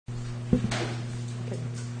Okay.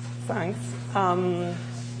 Thanks.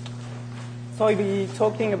 So I'll be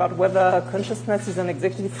talking about whether consciousness is an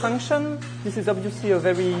executive function. This is obviously a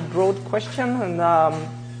very broad question, and I'll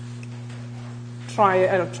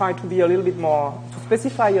try to be a little bit more, to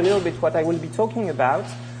specify a little bit what I will be talking about.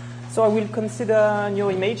 So I will consider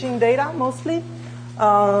neuroimaging data mostly.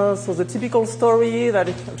 So the typical story that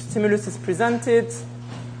if a stimulus is presented,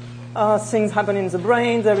 things happen in the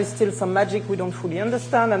brain, there is still some magic we don't fully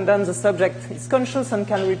understand, and then the subject is conscious and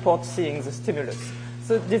can report seeing the stimulus.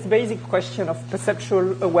 So this basic question of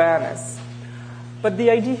perceptual awareness. But the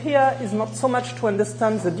idea here is not so much to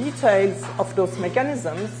understand the details of those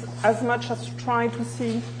mechanisms as much as to try to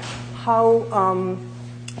see how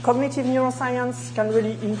cognitive neuroscience can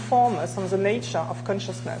really inform us on the nature of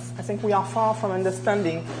consciousness. I think we are far from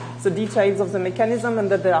understanding the details of the mechanism, and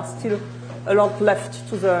that there are still a lot left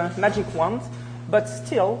to the magic wand. But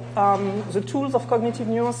still, the tools of cognitive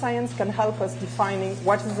neuroscience can help us defining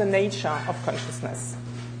what is the nature of consciousness.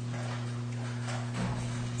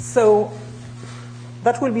 So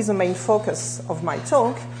that will be the main focus of my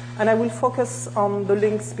talk, and I will focus on the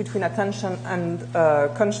links between attention and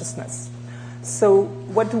consciousness. So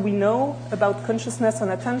what do we know about consciousness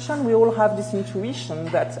and attention? We all have this intuition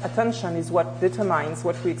that attention is what determines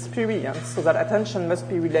what we experience, so that attention must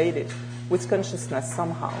be related with consciousness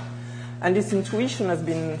somehow. And this intuition has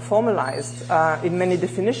been formalized in many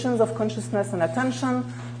definitions of consciousness and attention,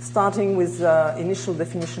 starting with the initial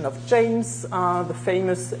definition of James, the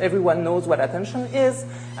famous everyone knows what attention is,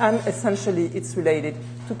 and essentially it's related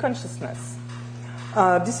to consciousness.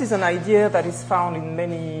 This is an idea that is found in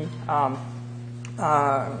many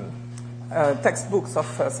textbooks of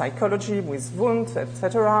psychology with Wundt,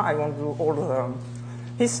 etc. I won't do all the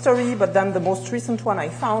history, but then the most recent one I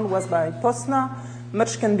found was by Posner.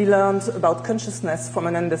 Much can be learned about consciousness from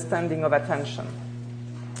an understanding of attention.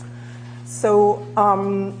 So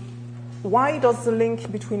why does the link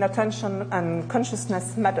between attention and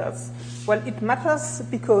consciousness matters? Well, it matters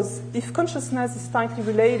because if consciousness is tightly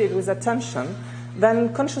related with attention,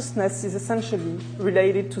 then consciousness is essentially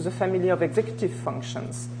related to the family of executive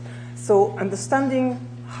functions. So understanding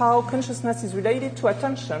how consciousness is related to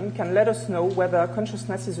attention can let us know whether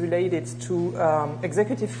consciousness is related to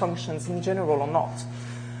executive functions in general or not.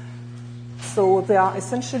 So there are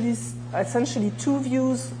essentially two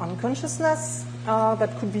views on consciousness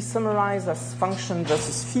that could be summarized as function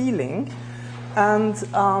versus feeling. And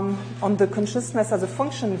on the consciousness as a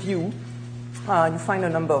function view, you find a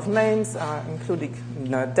number of names, including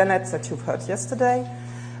Dennett that you've heard yesterday.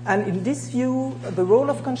 And in this view, the role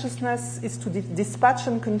of consciousness is to dispatch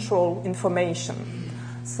and control information.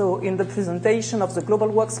 So in the presentation of the global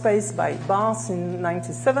workspace by Barth in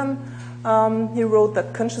 1997, he wrote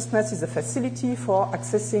that consciousness is a facility for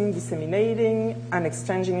accessing, disseminating, and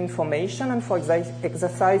exchanging information, and for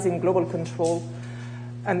exercising global control.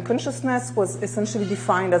 And consciousness was essentially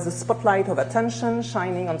defined as the spotlight of attention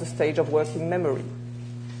shining on the stage of working memory.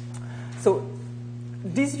 So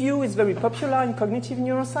this view is very popular in cognitive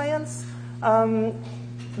neuroscience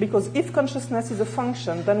because if consciousness is a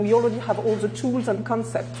function, then we already have all the tools and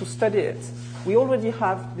concepts to study it. We already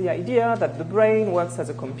have the idea that the brain works as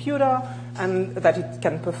a computer and that it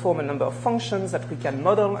can perform a number of functions that we can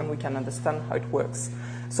model and we can understand how it works.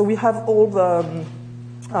 So we have all the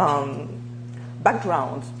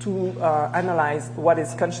background to analyze what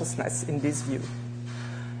is consciousness in this view.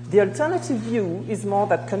 The alternative view is more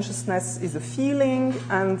that consciousness is a feeling,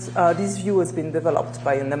 and this view has been developed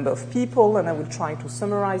by a number of people, and I will try to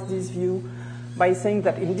summarize this view by saying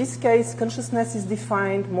that in this case, consciousness is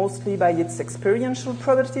defined mostly by its experiential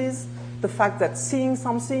properties, the fact that seeing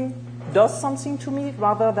something does something to me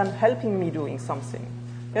rather than helping me doing something.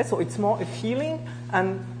 Okay, so it's more a feeling,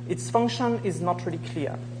 and its function is not really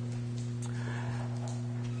clear.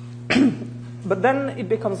 But then it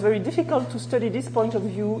becomes very difficult to study this point of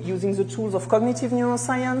view using the tools of cognitive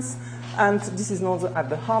neuroscience, and this is known as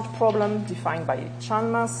the hard problem, defined by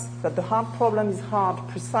Chalmers, that the hard problem is hard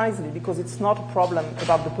precisely because it's not a problem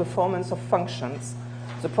about the performance of functions.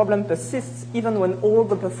 The problem persists even when all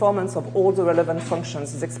the performance of all the relevant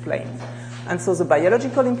functions is explained. And so the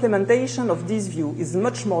biological implementation of this view is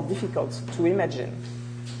much more difficult to imagine.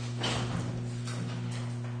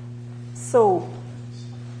 So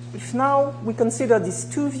if now we consider these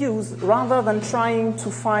two views, rather than trying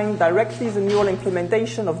to find directly the neural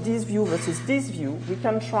implementation of this view versus this view, we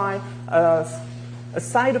can try a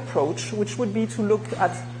side approach, which would be to look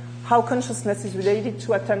at how consciousness is related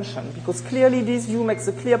to attention, because clearly this view makes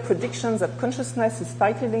a clear prediction that consciousness is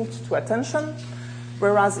tightly linked to attention,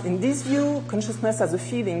 whereas in this view, consciousness as a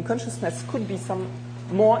feeling, consciousness could be some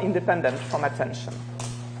more independent from attention.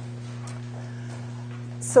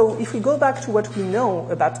 So if we go back to what we know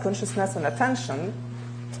about consciousness and attention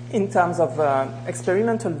in terms of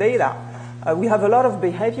experimental data, we have a lot of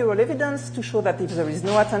behavioral evidence to show that if there is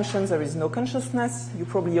no attention, there is no consciousness. You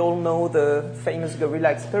probably all know the famous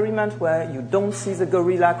gorilla experiment where you don't see the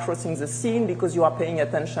gorilla crossing the scene because you are paying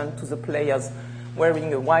attention to the players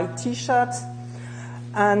wearing a white T-shirt.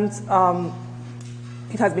 And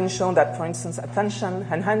it has been shown that, for instance, attention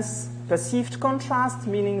enhances perceived contrast,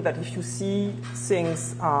 meaning that if you see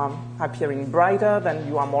things appearing brighter, then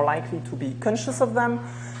you are more likely to be conscious of them.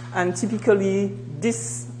 And typically,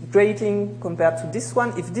 this grading compared to this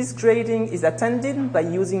one, if this grading is attended by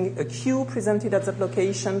using a cue presented at that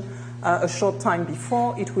location a short time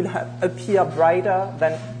before, it will appear brighter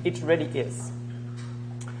than it really is.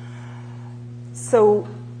 So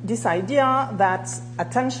this idea that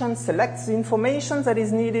attention selects the information that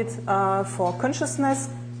is needed for consciousness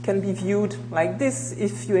can be viewed like this.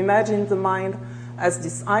 If you imagine the mind as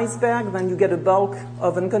this iceberg, then you get a bulk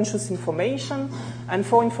of unconscious information. And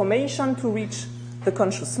for information to reach the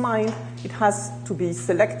conscious mind, it has to be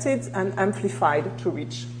selected and amplified to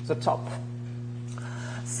reach the top.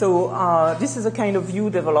 So this is a kind of view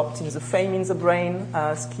developed in the Fame in the Brain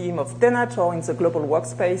scheme of Dennett, or in the global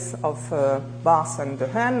workspace of Barth and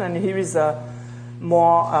Dehaene. And here is a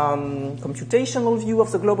more computational view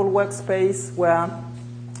of the global workspace, where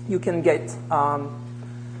you can get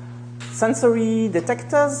sensory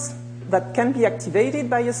detectors that can be activated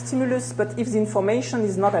by a stimulus, but if the information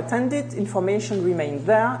is not attended, information remains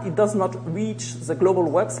there. It does not reach the global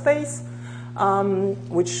workspace,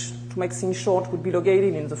 which, to make things short, would be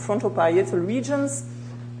located in the frontoparietal regions.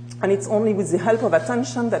 And it's only with the help of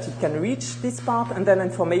attention that it can reach this part, and then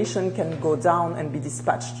information can go down and be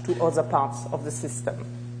dispatched to other parts of the system.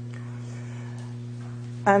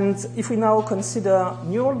 And if we now consider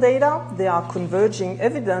neural data, there are converging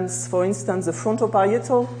evidence. For instance, the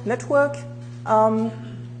frontoparietal network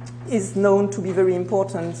is known to be very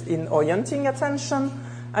important in orienting attention,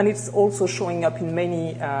 and it's also showing up in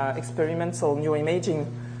many experimental neuroimaging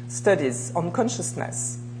studies on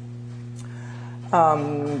consciousness.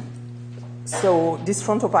 So this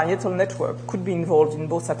frontoparietal network could be involved in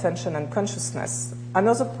both attention and consciousness.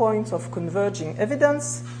 Another point of converging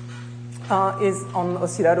evidence is on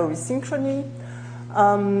oscillatory synchrony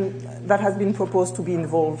that has been proposed to be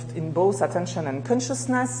involved in both attention and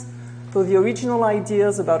consciousness. So the original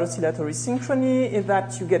ideas about oscillatory synchrony is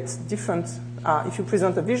that you get different, if you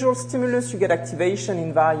present a visual stimulus, you get activation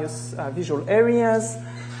in various visual areas,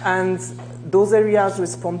 and those areas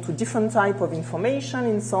respond to different type of information.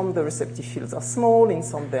 In some, the receptive fields are small, in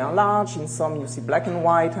some they are large, in some you see black and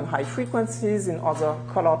white and high frequencies, in other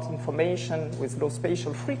colored information with low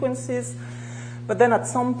spatial frequencies. But then at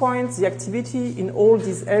some point, the activity in all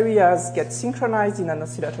these areas gets synchronized in an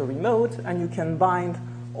oscillatory mode, and you can bind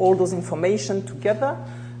all those information together.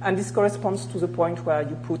 And this corresponds to the point where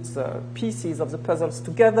you put the pieces of the puzzles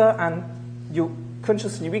together, and you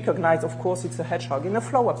consciously recognize, of course, it's a hedgehog in a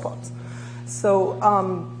flower pot. So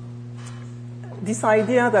this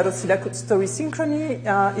idea that oscillatory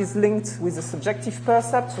synchrony is linked with the subjective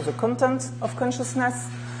percept, so the content of consciousness,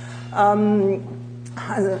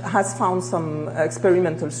 has found some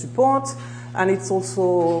experimental support, and it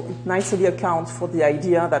nicely accounts for the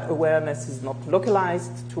idea that awareness is not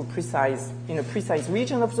localized to in a precise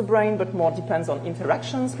region of the brain, but more depends on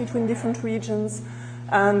interactions between different regions,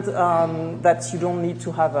 and that you don't need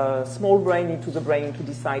to have a small brain into the brain to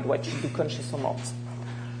decide what should be conscious or not.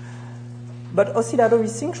 But oscillatory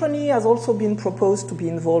synchrony has also been proposed to be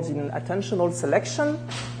involved in attentional selection.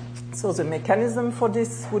 So the mechanism for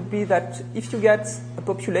this would be that if you get a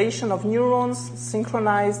population of neurons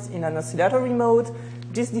synchronized in an oscillatory mode,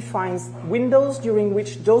 this defines windows during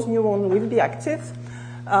which those neurons will be active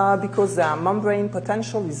because their membrane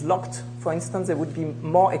potential is locked. For instance, they would be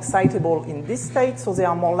more excitable in this state, so they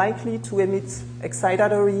are more likely to emit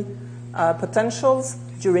excitatory potentials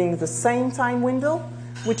during the same time window,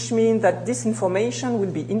 which means that this information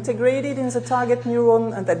will be integrated in the target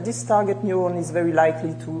neuron, and that this target neuron is very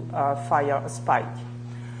likely to fire a spike.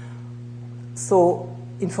 So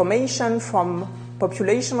information from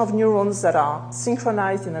population of neurons that are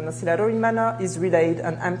synchronized in an oscillatory manner is relayed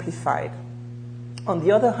and amplified. On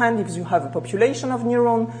the other hand, if you have a population of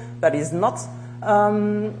neurons that is not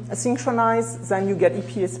synchronized, then you get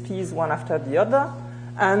EPSPs one after the other,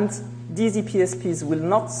 and these EPSPs will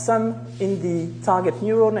not sum in the target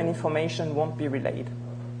neuron, and information won't be relayed.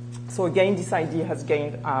 So again, this idea has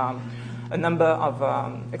gained a number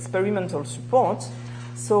of experimental support.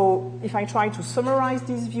 So if I try to summarize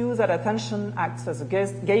these views, that attention acts as a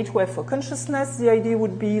gateway for consciousness, the idea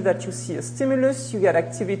would be that you see a stimulus, you get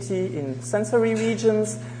activity in sensory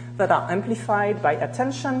regions that are amplified by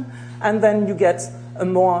attention, and then you get a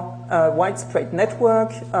more widespread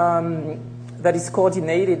network that is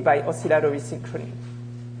coordinated by oscillatory synchrony.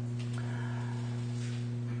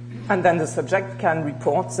 And then the subject can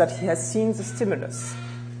report that he has seen the stimulus.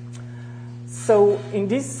 So in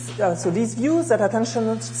this, these views that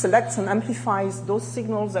attention selects and amplifies those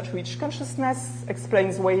signals that reach consciousness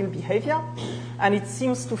explains whale behavior, and it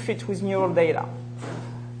seems to fit with neural data.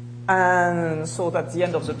 And so that's the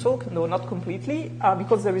end of the talk. No, not completely,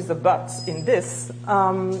 because there is a but in this.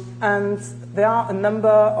 And there are a number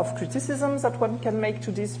of criticisms that one can make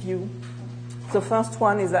to this view. The first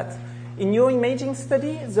one is that in neuroimaging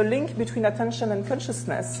study, the link between attention and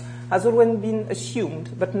consciousness has always been assumed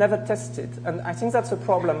but never tested. And I think that's a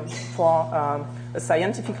problem for a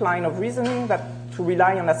scientific line of reasoning, that to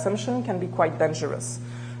rely on assumption can be quite dangerous,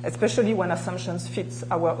 especially when assumptions fit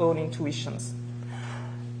our own intuitions.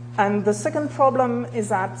 And the second problem is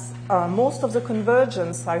that most of the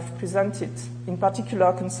convergence I've presented, in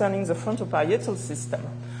particular concerning the frontoparietal system,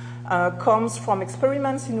 comes from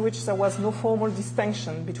experiments in which there was no formal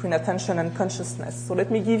distinction between attention and consciousness. So let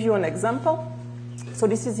me give you an example. So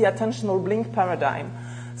this is the attentional blink paradigm.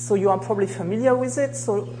 So you are probably familiar with it.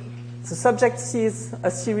 So the subject sees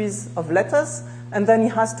a series of letters, and then he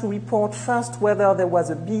has to report first whether there was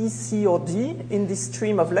a B, C, or D in this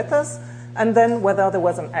stream of letters, and then whether there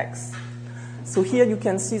was an X. So here you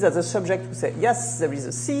can see that the subject would say, yes, there is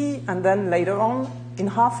a C, and then later on, in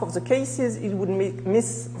half of the cases, it would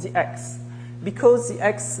miss the X, because the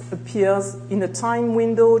X appears in a time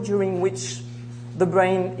window during which the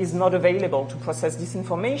brain is not available to process this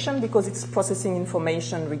information, because it's processing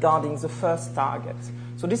information regarding the first target.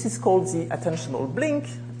 So this is called the attentional blink.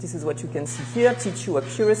 This is what you can see here. T2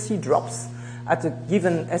 accuracy drops at a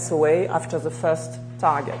given SOA after the first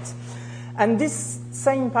target. And this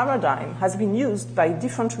same paradigm has been used by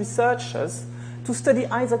different researchers to study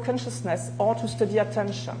either consciousness or to study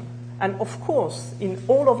attention. And of course, in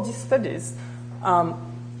all of these studies,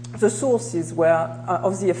 the sources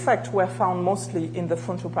of the effect were found mostly in the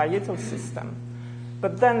frontoparietal system.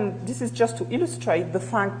 But then this is just to illustrate the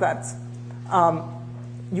fact that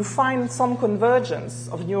you find some convergence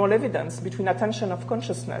of neural evidence between attention and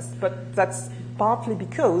consciousness, but that's partly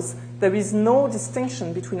because there is no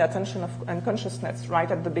distinction between attention and consciousness right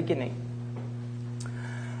at the beginning.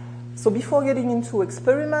 So before getting into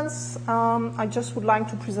experiments, I just would like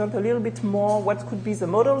to present a little bit more what could be the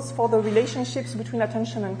models for the relationships between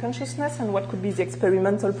attention and consciousness, and what could be the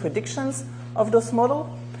experimental predictions of those models.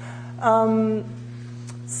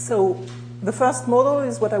 So the first model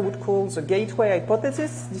is what I would call the gateway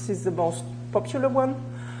hypothesis. This is the most popular one.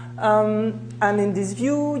 And in this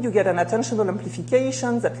view, you get an attentional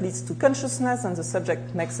amplification that leads to consciousness, and the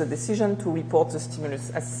subject makes a decision to report the stimulus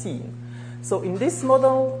as seen. So in this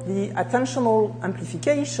model, the attentional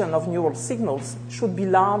amplification of neural signals should be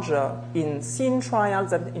larger in seen trials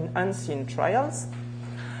than in unseen trials.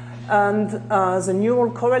 And the neural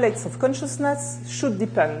correlates of consciousness should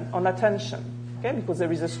depend on attention, okay, because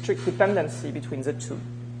there is a strict dependency between the two.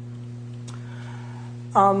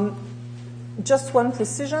 Just one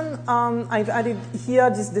precision, I've added here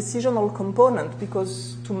this decisional component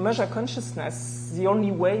because to measure consciousness, the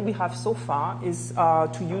only way we have so far is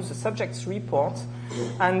to use the subject's report,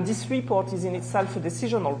 and this report is in itself a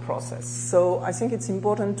decisional process. So I think it's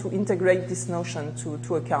important to integrate this notion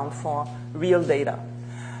to account for real data.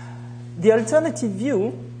 The alternative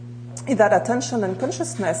view is that attention and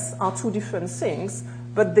consciousness are two different things,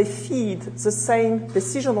 but they feed the same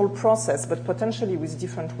decisional process, but potentially with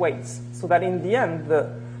different weights, so that in the end,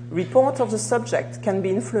 the report of the subject can be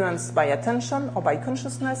influenced by attention or by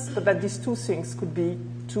consciousness, but that these two things could be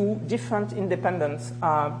two different independent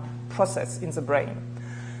processes in the brain.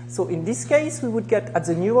 So in this case, we would get at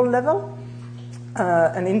the neural level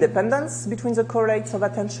an independence between the correlates of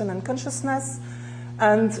attention and consciousness,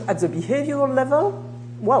 and at the behavioral level,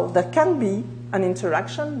 well, there can be an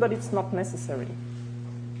interaction, but it's not necessary.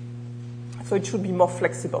 So it should be more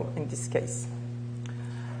flexible in this case.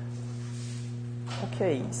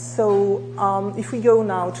 Okay, so if we go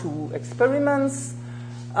now to experiments,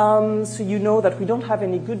 so you know that we don't have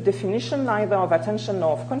any good definition either of attention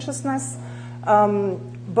nor of consciousness,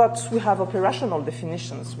 but we have operational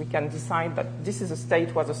definitions. We can decide that this is a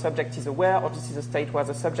state where the subject is aware, or this is a state where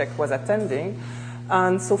the subject was attending.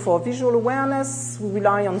 And so for visual awareness, we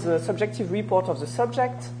rely on the subjective report of the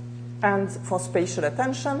subject, and for spatial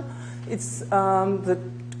attention, it's the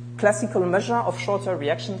classical measure of shorter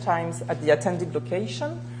reaction times at the attended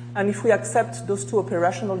location. And if we accept those two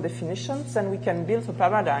operational definitions, then we can build a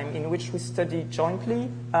paradigm in which we study jointly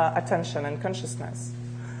attention and consciousness.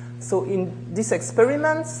 So in this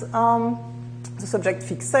experiment, the subject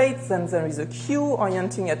fixates, then there is a cue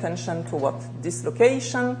orienting attention toward this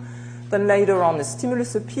location. Then later on, a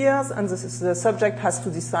stimulus appears, and the subject has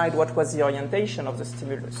to decide what was the orientation of the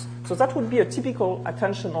stimulus. So that would be a typical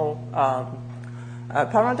attentional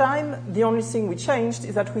paradigm. The only thing we changed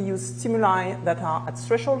is that we use stimuli that are at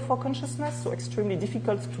threshold for consciousness, so extremely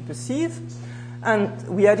difficult to perceive. And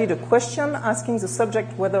we added a question asking the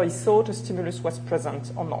subject whether he thought a stimulus was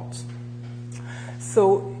present or not.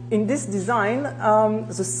 So in this design,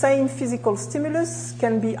 the same physical stimulus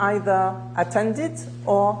can be either attended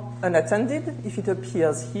or unattended if it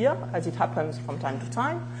appears here, as it happens from time to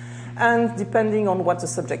time. And depending on what the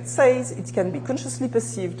subject says, it can be consciously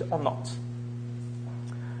perceived or not.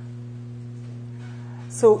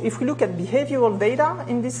 So if we look at behavioral data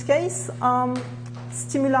in this case,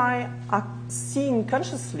 stimuli are seen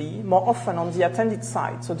consciously more often on the attended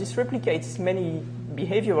side. So this replicates many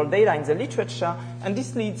behavioral data in the literature, and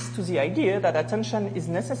this leads to the idea that attention is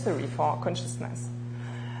necessary for consciousness.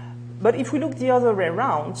 But if we look the other way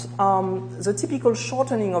around, the typical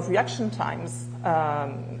shortening of reaction times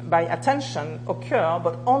by attention occur,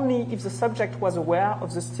 but only if the subject was aware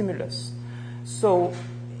of the stimulus. So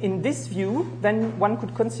in this view, then one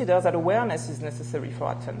could consider that awareness is necessary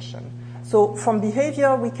for attention. So from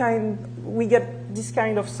behavior, we get this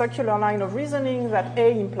kind of circular line of reasoning that A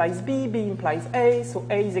implies B, B implies A, so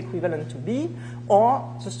A is equivalent to B, or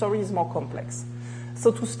the story is more complex.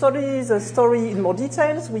 So to study the story in more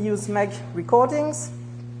details, we use MEG recordings.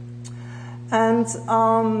 And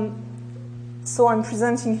so I'm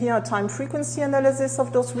presenting here a time frequency analysis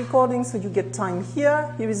of those recordings. So you get time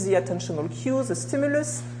here. Here is the attentional cue, the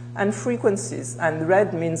stimulus, and frequencies. And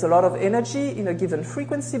red means a lot of energy in a given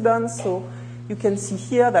frequency band. So you can see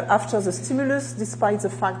here that after the stimulus, despite the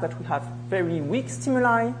fact that we have very weak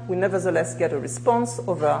stimuli, we nevertheless get a response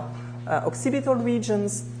over occipital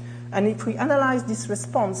regions. And if we analyze this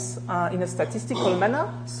response in a statistical manner,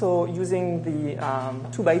 so using the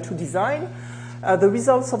 2x2 design, the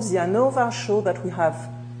results of the ANOVA show that we have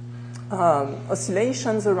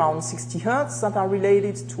oscillations around 60 hertz that are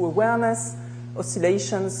related to awareness,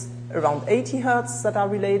 oscillations around 80 hertz that are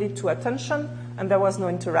related to attention, and there was no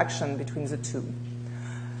interaction between the two.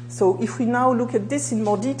 So if we now look at this in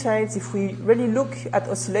more details, if we really look at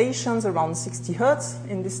oscillations around 60 hertz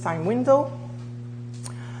in this time window,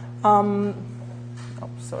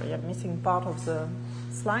 sorry, I'm missing part of the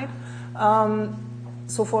slide.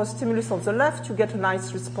 So for a stimulus on the left, you get a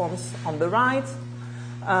nice response on the right.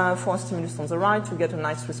 For a stimulus on the right, you get a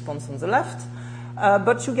nice response on the left.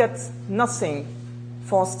 But you get nothing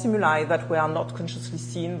for stimuli that were not consciously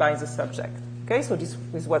seen by the subject. Okay, so this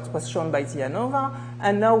is what was shown by the ANOVA.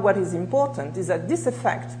 And now what is important is that this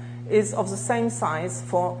effect is of the same size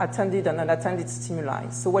for attended and unattended stimuli.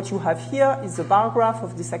 So what you have here is a bar graph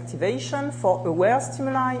of disactivation for aware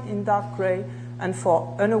stimuli in dark gray and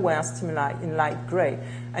for unaware stimuli in light gray.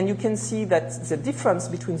 And you can see that the difference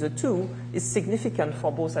between the two is significant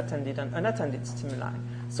for both attended and unattended stimuli.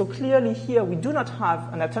 So clearly here we do not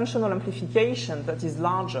have an attentional amplification that is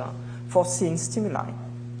larger for seeing stimuli.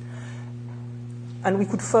 And we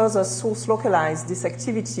could further source localize this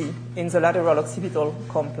activity in the lateral occipital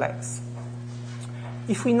complex.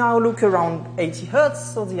 If we now look around 80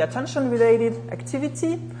 hertz, so the attention-related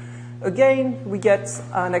activity, again, we get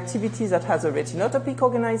an activity that has a retinotopic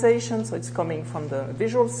organization, so it's coming from the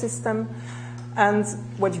visual system. And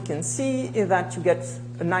what you can see is that you get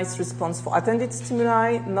a nice response for attended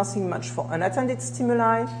stimuli, nothing much for unattended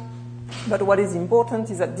stimuli. But what is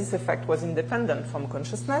important is that this effect was independent from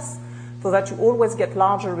consciousness, so that you always get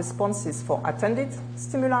larger responses for attended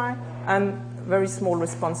stimuli and very small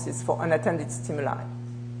responses for unattended stimuli.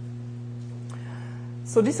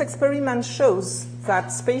 So this experiment shows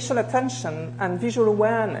that spatial attention and visual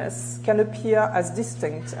awareness can appear as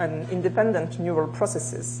distinct and independent neural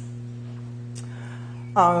processes.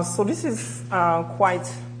 So this is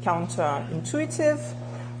quite counterintuitive,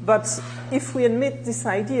 but if we admit this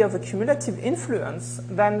idea of a cumulative influence,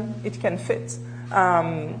 then it can fit.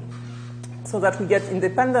 So that we get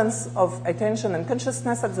independence of attention and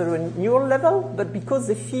consciousness at the neural level, but because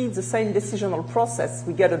they feed the same decisional process,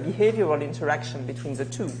 we get a behavioral interaction between the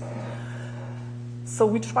two. So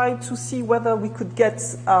we tried to see whether we could get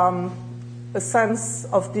a sense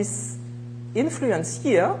of this influence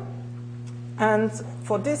here. And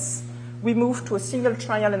for this, we moved to a single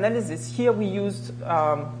trial analysis. Here we used,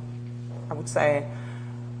 I would say,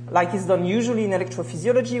 like is done usually in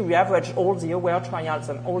electrophysiology. We average all the aware trials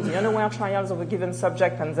and all the unaware trials of a given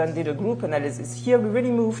subject and then did a group analysis. Here we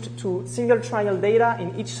really moved to single trial data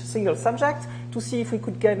in each single subject to see if we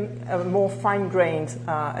could get a more fine-grained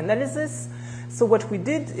analysis. So what we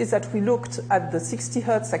did is that we looked at the 60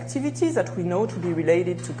 Hertz activities that we know to be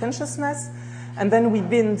related to consciousness, and then we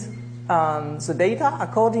binned the data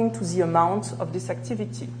according to the amount of this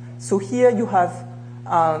activity. So here you have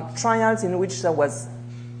trials in which there was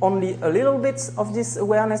only a little bit of this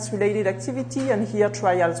awareness-related activity, and here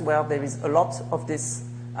trials where there is a lot of this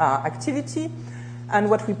activity. And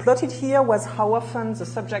what we plotted here was how often the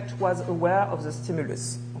subject was aware of the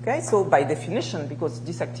stimulus. Okay, so by definition, because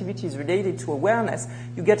this activity is related to awareness,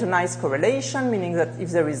 you get a nice correlation, meaning that if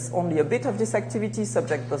there is only a bit of this activity,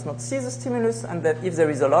 subject does not see the stimulus, and that if there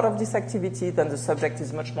is a lot of this activity, then the subject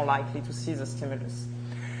is much more likely to see the stimulus.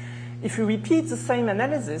 If we repeat the same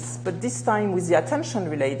analysis, but this time with the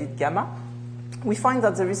attention-related gamma, we find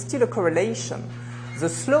that there is still a correlation. The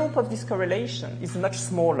slope of this correlation is much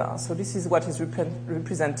smaller. So this is what is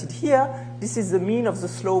represented here. This is the mean of the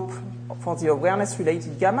slope for the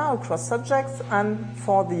awareness-related gamma across subjects and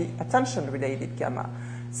for the attention-related gamma.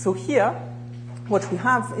 So here, what we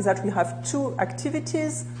have is that we have two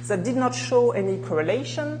activities that did not show any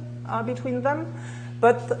correlation between them,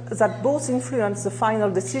 but that both influence the final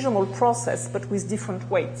decisional process, but with different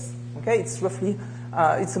weights. Okay, it's roughly,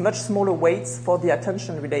 it's a much smaller weight for the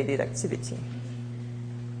attention-related activity.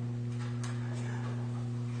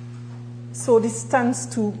 So this tends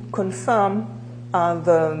to confirm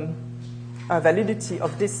the validity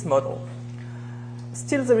of this model.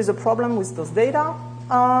 Still, there is a problem with those data,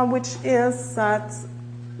 which is that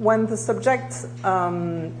when the subject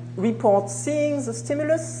reports seeing the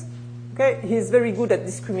stimulus, okay, he is very good at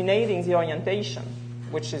discriminating the orientation,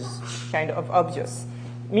 which is kind of obvious,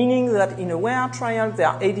 meaning that in aware trials they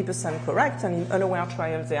are 80% correct, and in unaware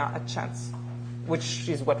trials they are at chance, which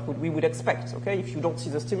is what we would expect. Okay, if you don't see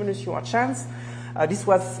the stimulus, you are at chance. This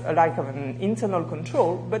was like an internal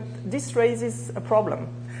control, but this raises a problem,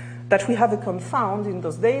 that we have a confound in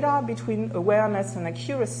those data between awareness and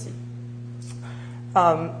accuracy.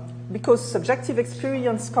 Because subjective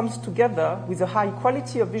experience comes together with a high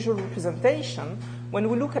quality of visual representation, when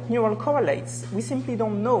we look at neural correlates, we simply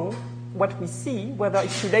don't know what we see, whether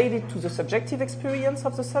it's related to the subjective experience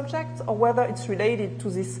of the subject or whether it's related to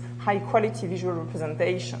this high-quality visual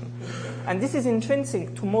representation. And this is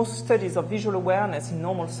intrinsic to most studies of visual awareness in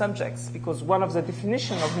normal subjects, because one of the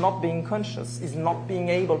definitions of not being conscious is not being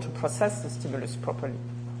able to process the stimulus properly.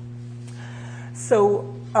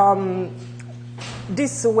 So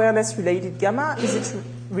this awareness-related gamma, is it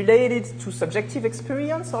related to subjective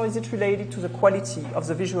experience or is it related to the quality of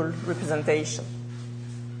the visual representation?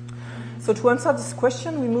 So to answer this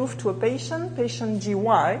question, we move to a patient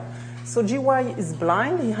GY. So GY is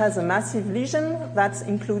blind. He has a massive lesion that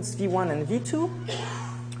includes V1 and V2.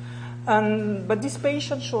 But this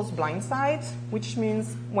patient shows blind sight, which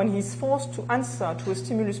means when he's forced to answer to a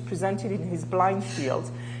stimulus presented in his blind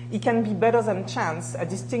field, he can be better than chance at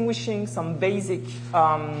distinguishing some basic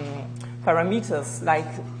parameters, like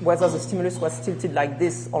whether the stimulus was tilted like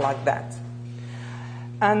this or like that.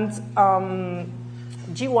 And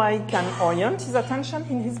GY can orient his attention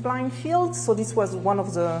in his blind field. So this was one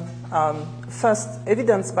of the first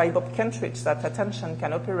evidence by Bob Kentridge that attention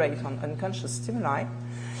can operate on unconscious stimuli.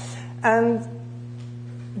 And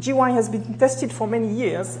GY has been tested for many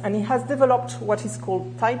years, and he has developed what is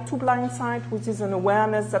called type 2 blind sight, which is an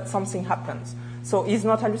awareness that something happens. So he's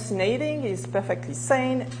not hallucinating, he's perfectly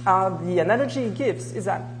sane. The analogy he gives is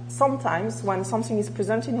that sometimes when something is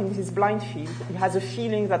presented in his blind field, he has a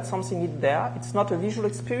feeling that something is there. It's not a visual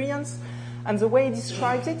experience. And the way he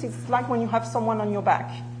describes it, it's like when you have someone on your back.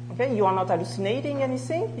 Okay, you are not hallucinating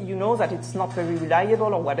anything. You know that it's not very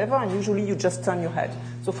reliable or whatever, and usually you just turn your head.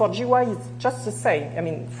 So for GY, it's just the same. I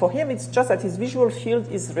mean, for him, it's just that his visual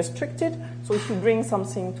field is restricted. So if you bring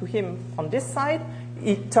something to him on this side,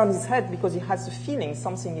 he turns his head because he has the feeling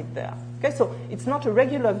something is there. Okay, so it's not a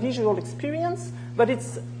regular visual experience, but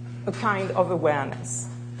it's a kind of awareness.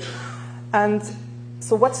 And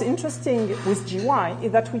so what's interesting with GY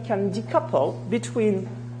is that we can decouple between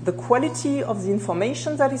the quality of the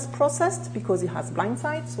information that is processed, because he has blind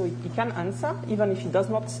sight, so he can answer even if he does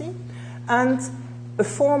not see, and a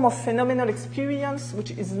form of phenomenal experience which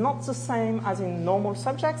is not the same as in normal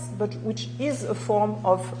subjects, but which is a form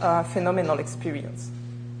of phenomenal experience.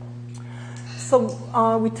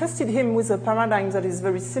 So we tested him with a paradigm that is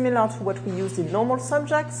very similar to what we used in normal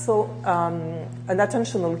subjects. So an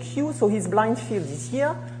attentional cue, so his blind field is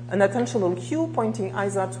here, an attentional cue pointing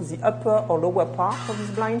either to the upper or lower part of his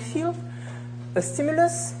blind field, a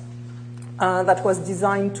stimulus, that was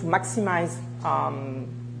designed to maximize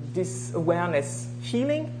this awareness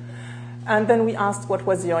feeling. And then we asked what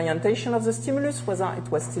was the orientation of the stimulus, whether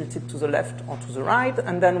it was tilted to the left or to the right,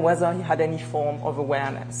 and then whether he had any form of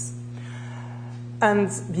awareness. And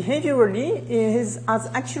behaviorally, it is as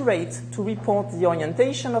accurate to report the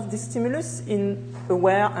orientation of the stimulus in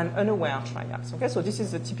aware and unaware trials. Okay, so this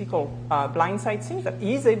is the typical blindside thing, that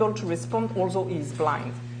he is able to respond although he is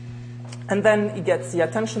blind. And then he gets the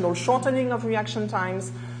attentional shortening of reaction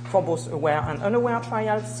times for both aware and unaware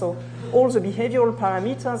trials. So all the behavioral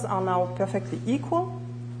parameters are now perfectly equal.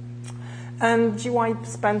 And GY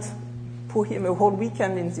spent for him a whole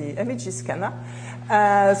weekend in the MEG scanner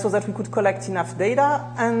so that we could collect enough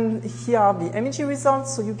data. And here are the MEG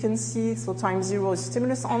results. So you can see, so time 0 is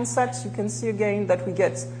stimulus onset. You can see again that we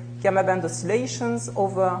get gamma band oscillations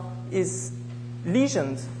over his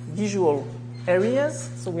lesioned visual areas.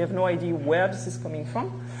 So we have no idea where this is coming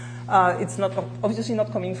from. It's not obviously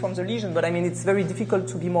not coming from the lesion, but I mean, it's very difficult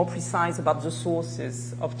to be more precise about the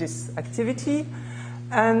sources of this activity.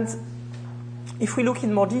 And if we look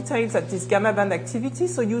in more details at this gamma band activity,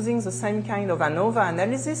 so using the same kind of ANOVA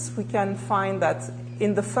analysis, we can find that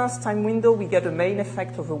in the first time window, we get a main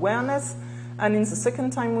effect of awareness, and in the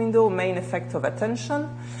second time window, a main effect of attention,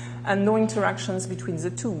 and no interactions between the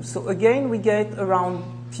two. So again, we get around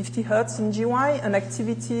 50 hertz in GY, an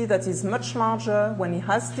activity that is much larger when he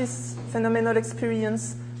has this phenomenal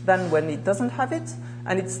experience than when he doesn't have it,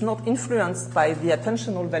 and it's not influenced by the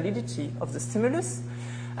attentional validity of the stimulus.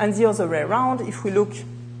 And the other way around, if we look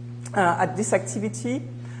at this activity,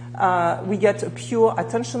 we get a pure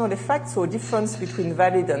attentional effect, so a difference between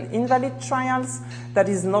valid and invalid trials that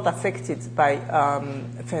is not affected by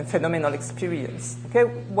phenomenal experience. Okay,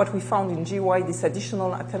 what we found in GY, this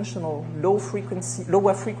additional attentional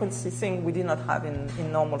lower frequency thing we did not have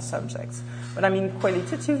in normal subjects. But I mean,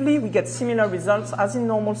 qualitatively, we get similar results as in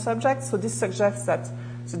normal subjects, so this suggests that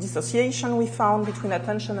the dissociation we found between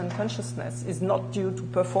attention and consciousness is not due to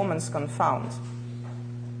performance confound.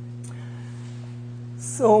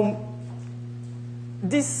 So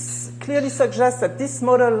this clearly suggests that this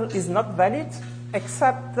model is not valid,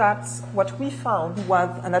 except that what we found was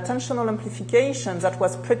an attentional amplification that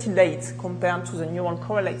was pretty late compared to the neural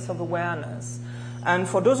correlates of awareness. And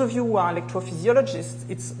for those of you who are electrophysiologists,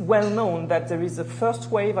 it's well known that there is a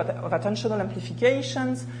first wave of attentional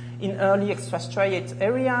amplifications in early extrastriate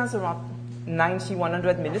areas around 90,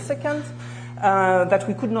 100 milliseconds that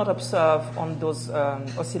we could not observe on those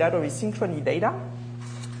oscillatory synchrony data.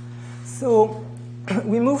 So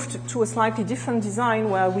we moved to a slightly different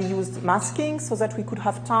design where we used masking so that we could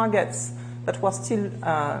have targets that were still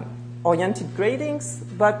oriented gradings,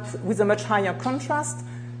 but with a much higher contrast,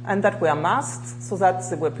 and that were masked so that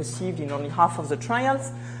they were perceived in only half of the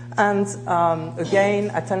trials. And again,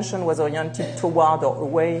 attention was oriented toward or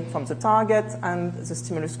away from the target, and the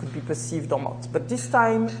stimulus could be perceived or not. But this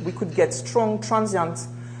time, we could get strong transient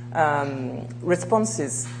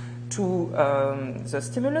responses to the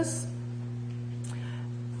stimulus.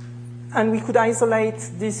 And we could isolate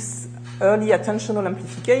this early attentional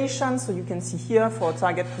amplification. So you can see here for a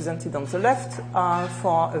target presented on the left,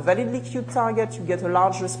 for a validly cued target, you get a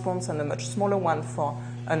large response and a much smaller one for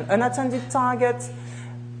an unattended target.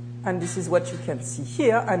 And this is what you can see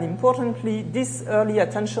here. And importantly, this early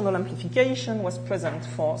attentional amplification was present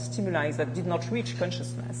for stimuli that did not reach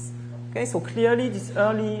consciousness. Okay, so clearly this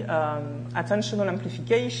early attentional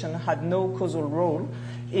amplification had no causal role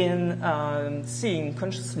in seeing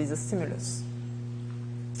consciously the stimulus.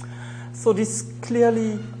 So this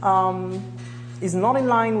clearly is not in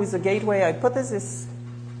line with the gateway hypothesis.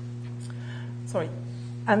 Sorry.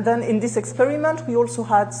 And then in this experiment, we also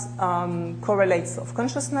had correlates of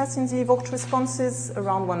consciousness in the evoked responses,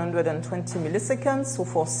 around 120 milliseconds, so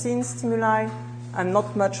for seen stimuli, and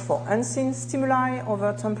not much for unseen stimuli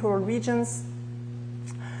over temporal regions.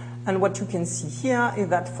 And what you can see here is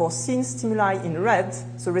that for seen stimuli in red,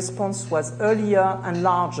 the response was earlier and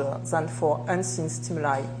larger than for unseen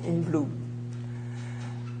stimuli in blue.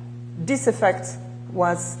 This effect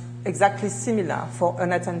was exactly similar for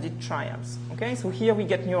unattended trials. Okay, so here we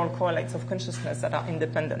get neural correlates of consciousness that are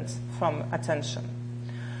independent from attention.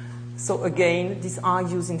 So again, this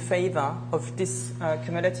argues in favor of this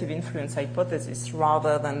cumulative influence hypothesis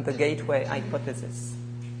rather than the gateway hypothesis.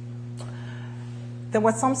 There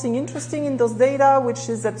was something interesting in those data, which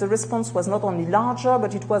is that the response was not only larger,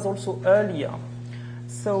 but it was also earlier.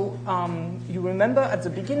 So you remember at the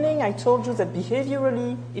beginning, I told you that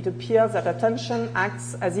behaviorally, it appears that attention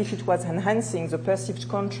acts as if it was enhancing the perceived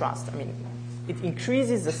contrast. I mean, it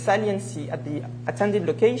increases the saliency at the attended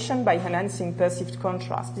location by enhancing perceived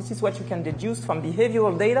contrast. This is what you can deduce from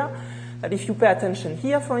behavioral data. That if you pay attention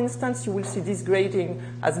here, for instance, you will see this grating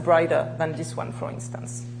as brighter than this one, for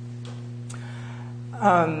instance.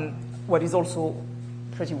 What is also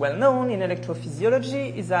pretty well known in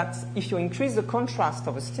electrophysiology is that if you increase the contrast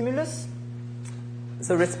of a stimulus,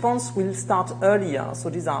 the response will start earlier. So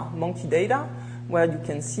these are monkey data, where you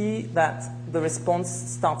can see that the response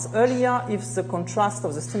starts earlier if the contrast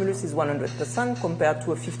of the stimulus is 100% compared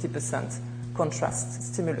to a 50% contrast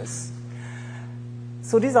stimulus.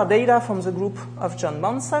 So these are data from the group of John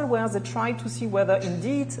Mansell, where they try to see whether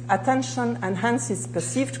indeed attention enhances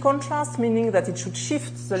perceived contrast, meaning that it should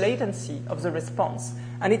shift the latency of the response.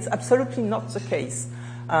 And it's absolutely not the case.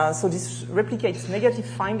 So this replicates negative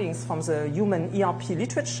findings from the human ERP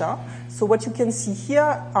literature. So what you can see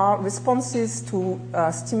here are responses to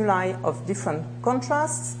stimuli of different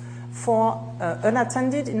contrasts for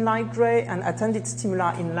unattended in light gray and attended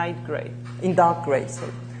stimuli in dark gray.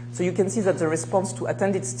 So you can see that the response to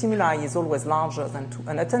attended stimuli is always larger than to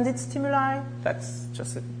unattended stimuli. That's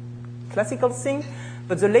just a classical thing.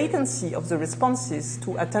 But the latency of the responses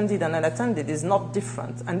to attended and unattended is not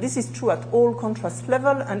different. And this is true at all contrast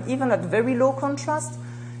level, and even at very low contrast.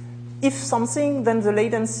 If something, then the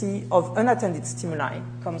latency of unattended stimuli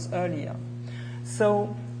comes earlier.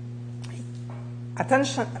 So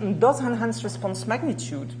attention does enhance response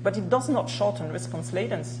magnitude, but it does not shorten response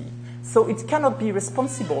latency. So it cannot be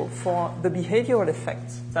responsible for the behavioral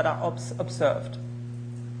effects that are observed.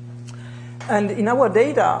 And in our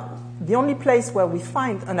data, the only place where we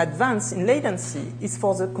find an advance in latency is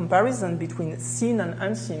for the comparison between seen and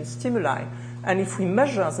unseen stimuli. And if we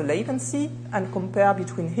measure the latency and compare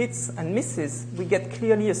between hits and misses, we get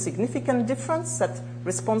clearly a significant difference that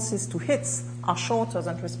responses to hits are shorter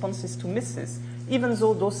than responses to misses, even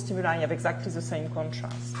though those stimuli have exactly the same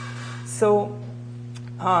contrast. So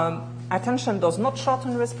attention does not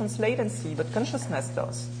shorten response latency, but consciousness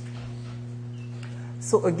does.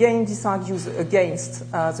 So again, this argues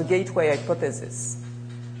against the gateway hypothesis.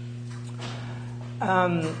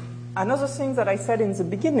 Another thing that I said in the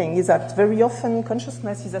beginning is that very often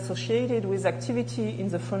consciousness is associated with activity in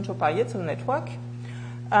the frontoparietal network.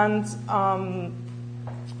 And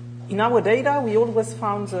in our data, we always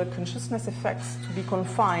found the consciousness effects to be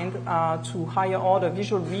confined to higher order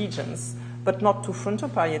visual regions, but not to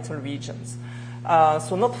frontoparietal regions.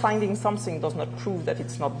 So not finding something does not prove that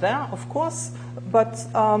it's not there, of course, but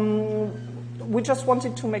we just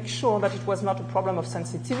wanted to make sure that it was not a problem of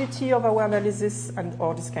sensitivity of our analysis and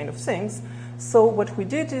or these kind of things. So what we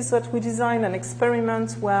did is that we designed an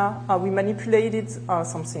experiment where we manipulated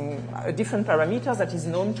a different parameter that is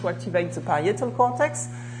known to activate the parietal cortex.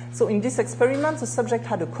 So in this experiment, the subject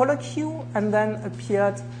had a color cue, and then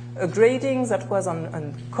appeared a grading that was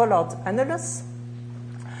on colored annulus.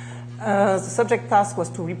 The subject task was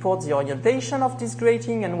to report the orientation of this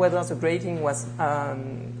grating and whether the grating was,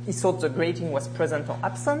 he thought the grating was present or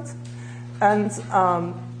absent. And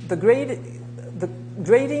the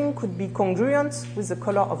grading could be congruent with the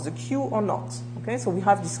color of the cue or not. Okay, so we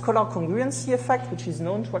have this color congruency effect, which is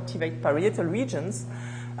known to activate parietal regions.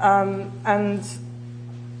 And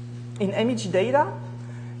in image data,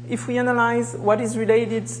 if we analyze what is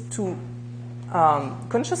related to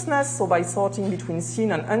consciousness, so by sorting between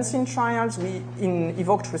seen and unseen trials, in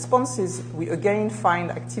evoked responses, we again find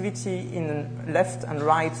activity in left and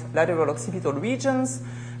right lateral occipital regions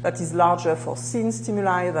that is larger for seen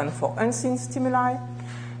stimuli than for unseen stimuli.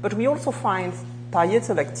 But we also find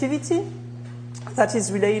parietal activity that is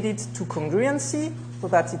related to congruency, so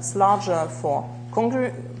that it's larger for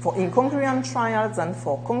incongruent trials than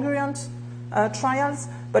for congruent trials,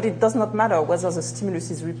 but it does not matter whether the stimulus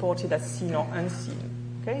is reported as seen or unseen.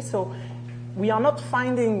 Okay, so we are not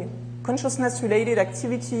finding consciousness-related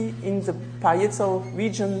activity in the parietal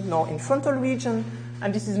region nor in frontal region,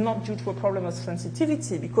 and this is not due to a problem of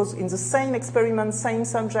sensitivity, because in the same experiment, same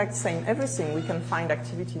subject, same everything, we can find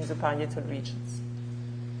activity in the parietal regions.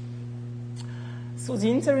 So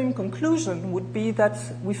the interim conclusion would be that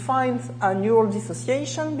we find a neural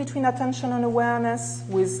dissociation between attention and awareness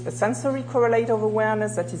with a sensory correlate of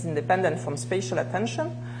awareness that is independent from spatial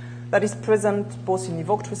attention, that is present both in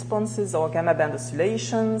evoked responses or gamma band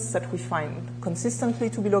oscillations that we find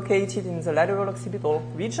consistently to be located in the lateral occipital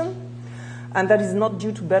region, and that is not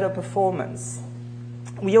due to better performance.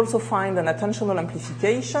 We also find an attentional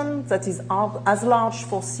amplification that is as large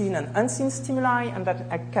for seen and unseen stimuli, and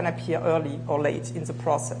that can appear early or late in the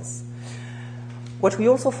process. What we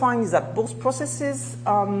also find is that both processes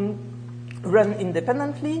run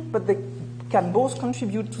independently, but they can both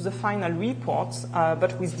contribute to the final report,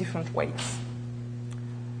 but with different weights.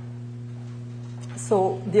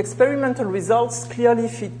 So the experimental results clearly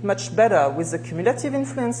fit much better with the cumulative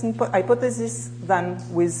influence hypothesis than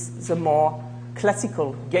with the more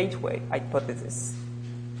classical gateway hypothesis.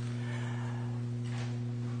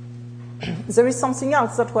 There is something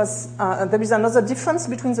else that was, there is another difference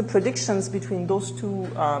between the predictions between those two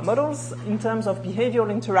models in terms of behavioral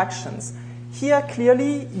interactions. Here,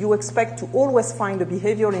 clearly, you expect to always find a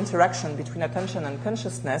behavioral interaction between attention and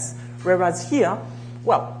consciousness, whereas here,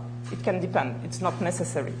 well, it can depend. It's not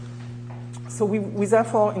necessary. So we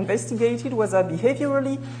therefore investigated whether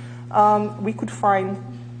behaviorally we could find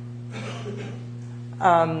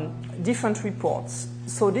different reports.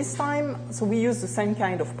 So this time, we used the same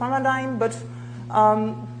kind of paradigm, but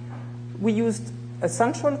we used a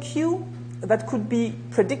central cue that could be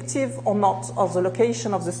predictive or not of the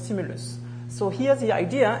location of the stimulus. So here the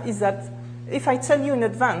idea is that if I tell you in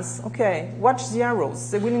advance, okay, watch the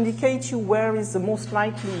arrows, they will indicate you where is the most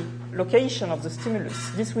likely location of the stimulus.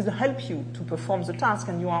 This will help you to perform the task,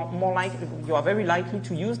 and you are very likely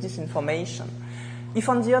to use this information. If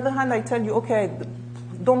on the other hand I tell you, okay,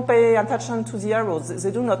 don't pay attention to the arrows,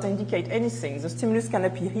 they do not indicate anything. The stimulus can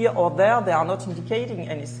appear here or there, they are not indicating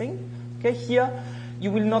anything. Okay, here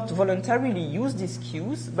you will not voluntarily use these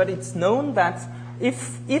cues, but it's known that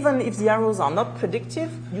even if the arrows are not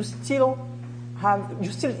predictive, it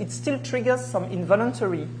still triggers some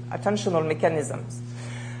involuntary attentional mechanisms.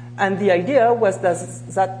 And the idea was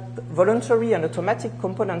that voluntary and automatic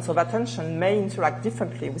components of attention may interact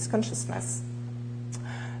differently with consciousness.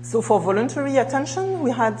 So for voluntary attention,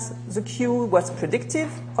 we had the cue was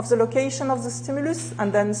predictive of the location of the stimulus,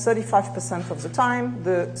 and then 35% of the time,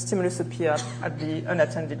 the stimulus appeared at the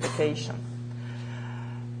unattended location.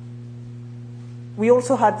 We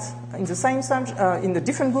also had, in the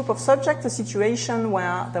different group of subjects, a situation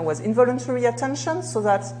where there was involuntary attention, so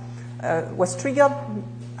that was triggered,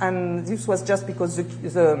 and this was just because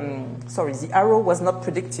the arrow was not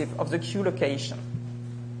predictive of the cue location.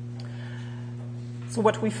 So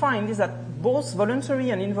what we find is that both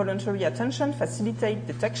voluntary and involuntary attention facilitate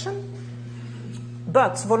detection,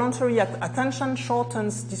 but voluntary attention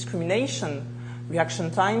shortens discrimination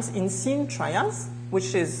reaction times in scene trials,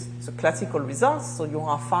 which is the classical result, so you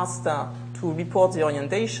are faster to report the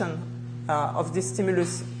orientation of this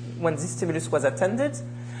stimulus when this stimulus was attended.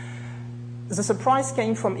 The surprise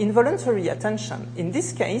came from involuntary attention. In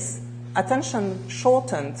this case, attention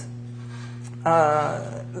shortened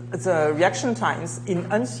the reaction times in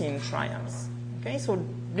unseen trials. Okay, so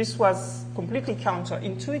this was completely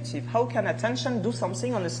counterintuitive. How can attention do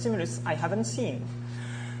something on a stimulus I haven't seen?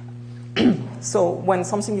 So when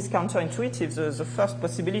something is counterintuitive, the first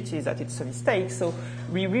possibility is that it's a mistake. So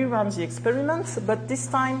we rerun the experiment, but this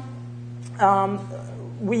time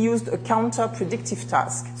we used a counter-predictive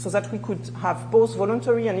task so that we could have both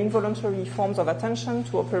voluntary and involuntary forms of attention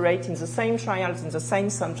to operate in the same trials in the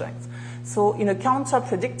same subject. So in a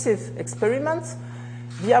counter-predictive experiment,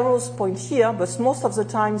 the arrows point here, but most of the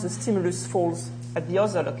time the stimulus falls at the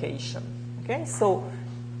other location. Okay, so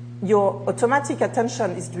your automatic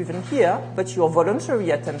attention is driven here, but your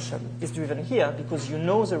voluntary attention is driven here because you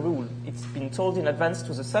know the rule. It's been told in advance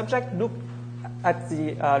to the subject, look at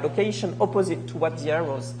the location opposite to what the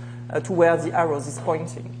arrows, to where the arrows is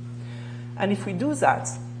pointing. And if we do that,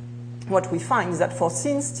 what we find is that for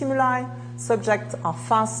seen stimuli, subjects are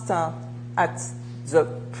faster at the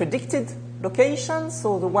predicted location,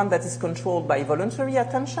 so the one that is controlled by voluntary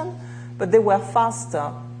attention, but they were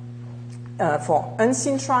faster for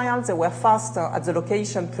unseen trials, they were faster at the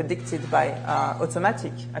location predicted by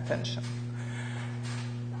automatic attention.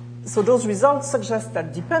 So those results suggest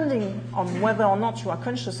that depending on whether or not you are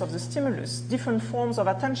conscious of the stimulus, different forms of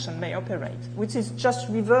attention may operate, which is just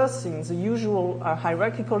reversing the usual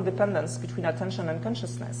hierarchical dependence between attention and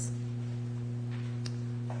consciousness.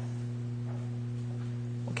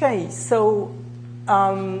 Okay, so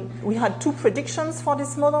we had two predictions for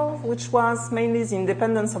this model, which was mainly the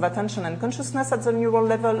independence of attention and consciousness at the neural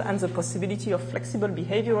level and the possibility of flexible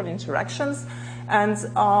behavioral interactions. And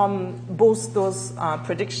both those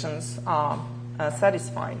predictions are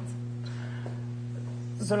satisfied.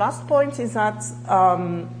 The last point is that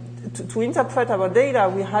to interpret our data,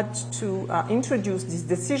 we had to introduce this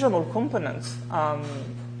decisional component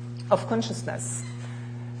of consciousness.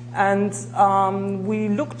 And we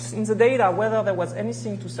looked in the data whether there was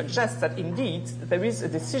anything to suggest that indeed there is a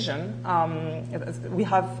decision. We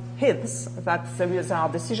have hints that there are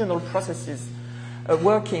decisional processes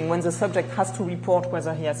working when the subject has to report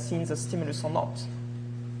whether he has seen the stimulus or not.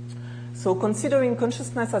 So considering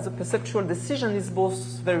consciousness as a perceptual decision is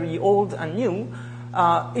both very old and new.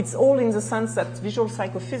 It's all in the sense that visual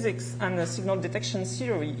psychophysics and the signal detection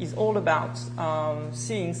theory is all about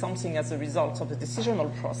seeing something as a result of the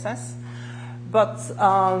decisional process. But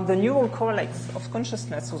the neural correlates of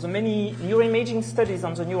consciousness, so the many neuroimaging studies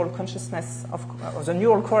on the neural consciousness of the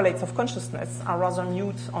neural correlates of consciousness are rather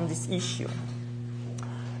mute on this issue.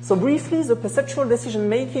 So briefly, the perceptual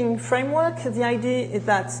decision-making framework, the idea is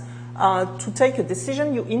that to take a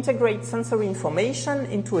decision, you integrate sensory information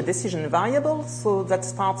into a decision variable, so that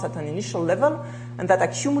starts at an initial level, and that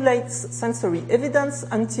accumulates sensory evidence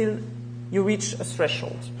until you reach a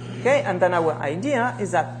threshold. Okay? And then our idea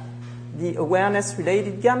is that the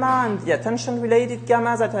awareness-related gamma and the attention-related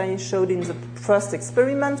gamma that I showed in the first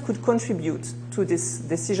experiment could contribute to this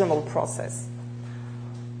decisional process.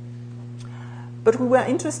 But we were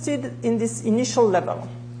interested in this initial level,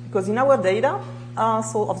 because in our data,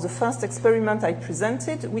 so of the first experiment I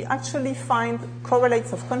presented, we actually find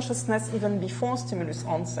correlates of consciousness even before stimulus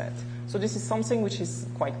onset. So this is something which is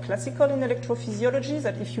quite classical in electrophysiology,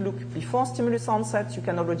 that if you look before stimulus onset, you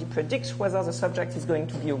can already predict whether the subject is going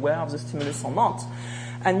to be aware of the stimulus or not.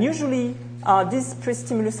 And usually, this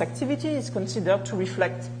pre-stimulus activity is considered to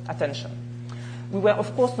reflect attention. We were,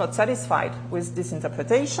 of course, not satisfied with this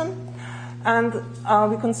interpretation. And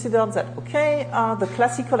we considered that, okay, the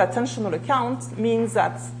classical attentional account means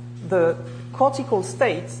that the cortical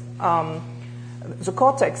state, the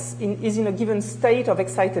cortex is in a given state of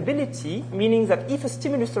excitability, meaning that if a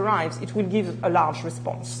stimulus arrives, it will give a large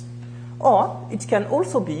response. Or it can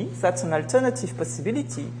also be, that's an alternative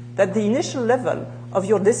possibility, that the initial level of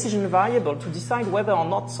your decision variable to decide whether or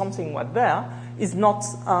not something was there is not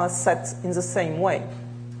set in the same way.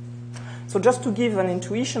 So just to give an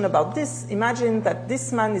intuition about this, imagine that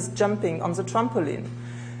this man is jumping on the trampoline,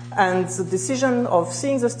 and the decision of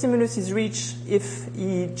seeing the stimulus is reached if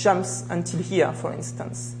he jumps until here, for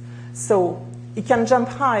instance. So he can jump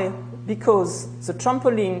high because the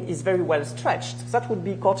trampoline is very well stretched. That would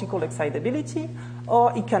be cortical excitability.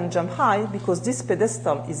 Or he can jump high because this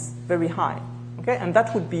pedestal is very high. Okay? And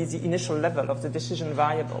that would be the initial level of the decision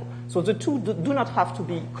variable. So the two do not have to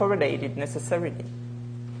be correlated necessarily.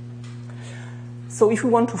 So if we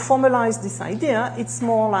want to formalize this idea, it's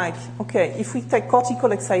more like, okay, if we take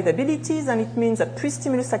cortical excitability, then it means that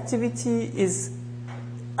pre-stimulus activity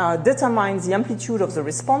determines the amplitude of the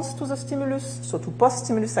response to the stimulus, so to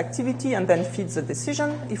post-stimulus activity, and then feeds the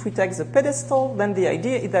decision. If we take the pedestal, then the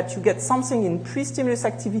idea is that you get something in pre-stimulus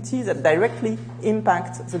activity that directly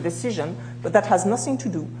impacts the decision, but that has nothing to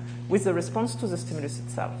do with the response to the stimulus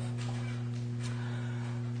itself.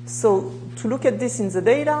 So to look at this in the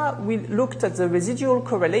data, we looked at the residual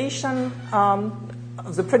correlation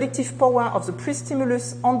of the predictive power of the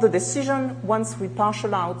pre-stimulus on the decision once we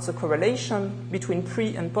partial out the correlation between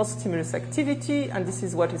pre- and post-stimulus activity, and this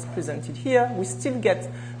is what is presented here. We still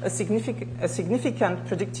get a significant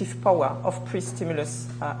predictive power of pre-stimulus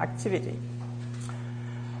activity.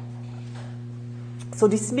 So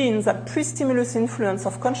this means that pre-stimulus influence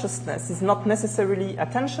of consciousness is not necessarily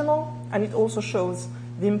attentional, and it also shows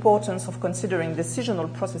the importance of considering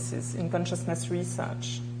decisional processes in consciousness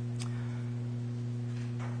research.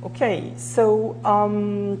 Okay, so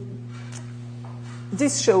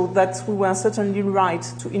this showed that we were certainly right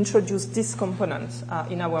to introduce this component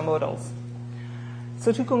in our models.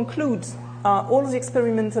 So to conclude, all the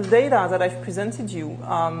experimental data that I've presented you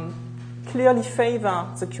clearly favor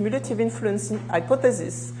the cumulative influence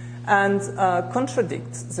hypothesis and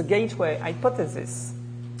contradict the gateway hypothesis.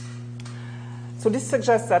 So this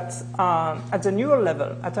suggests that at the neural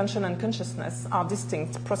level, attention and consciousness are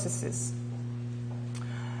distinct processes.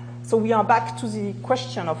 So we are back to the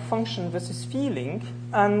question of function versus feeling,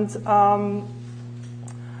 and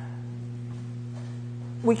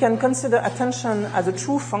we can consider attention as a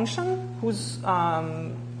true function whose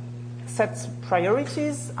sets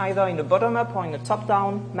priorities either in a bottom-up or in a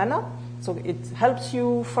top-down manner. So it helps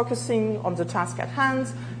you focusing on the task at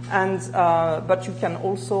hand, and but you can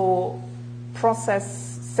also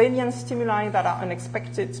process salient stimuli that are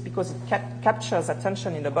unexpected because it captures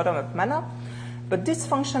attention in a bottom-up manner. But this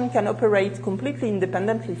function can operate completely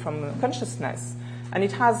independently from consciousness, and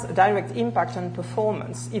it has a direct impact on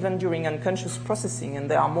performance, even during unconscious processing.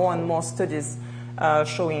 And there are more and more studies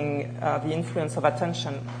showing the influence of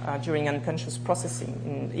attention during unconscious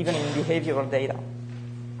processing, even in behavioral data.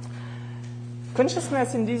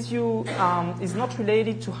 Consciousness, in this view, is not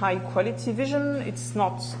related to high-quality vision. It's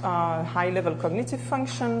not high-level cognitive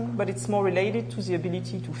function, but it's more related to the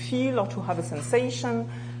ability to feel or to have a sensation,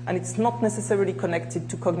 and it's not necessarily connected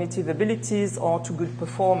to cognitive abilities or to good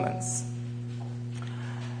performance.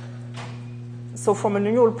 So from a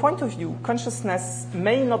neural point of view, consciousness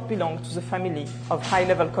may not belong to the family of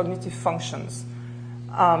high-level cognitive functions,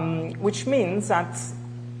 which means that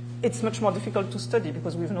it's much more difficult to study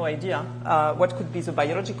because we have no idea what could be the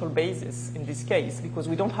biological basis in this case, because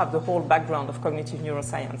we don't have the whole background of cognitive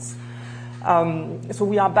neuroscience. So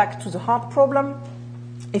we are back to the hard problem.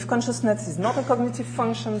 If consciousness is not a cognitive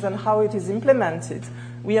function, then how it is implemented?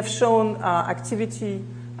 We have shown activity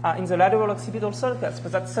in the lateral occipital circuits,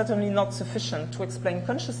 but that's certainly not sufficient to explain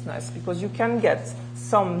consciousness, because you can get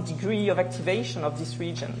some degree of activation of this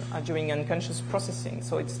region during unconscious processing.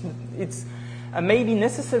 So it's maybe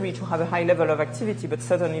necessary to have a high level of activity, but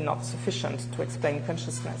certainly not sufficient to explain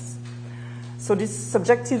consciousness. So this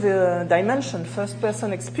subjective dimension,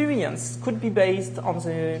 first-person experience, could be based on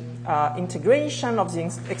the integration of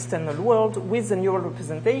the external world with the neural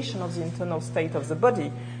representation of the internal state of the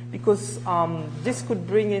body, because this could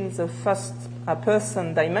bring in the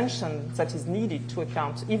first-person dimension that is needed to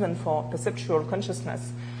account even for perceptual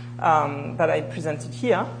consciousness that I presented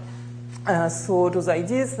here. So those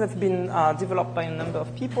ideas have been developed by a number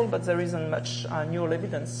of people, but there isn't much neural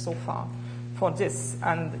evidence so far for this.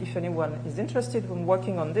 And if anyone is interested in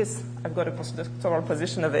working on this, I've got a postdoctoral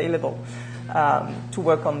position available to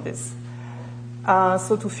work on this.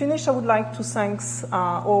 So to finish, I would like to thank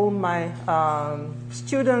all my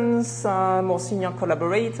students, more senior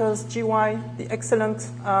collaborators, GY, the excellent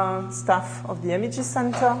staff of the MEG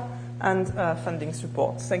Center, and funding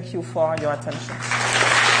support. Thank you for your attention.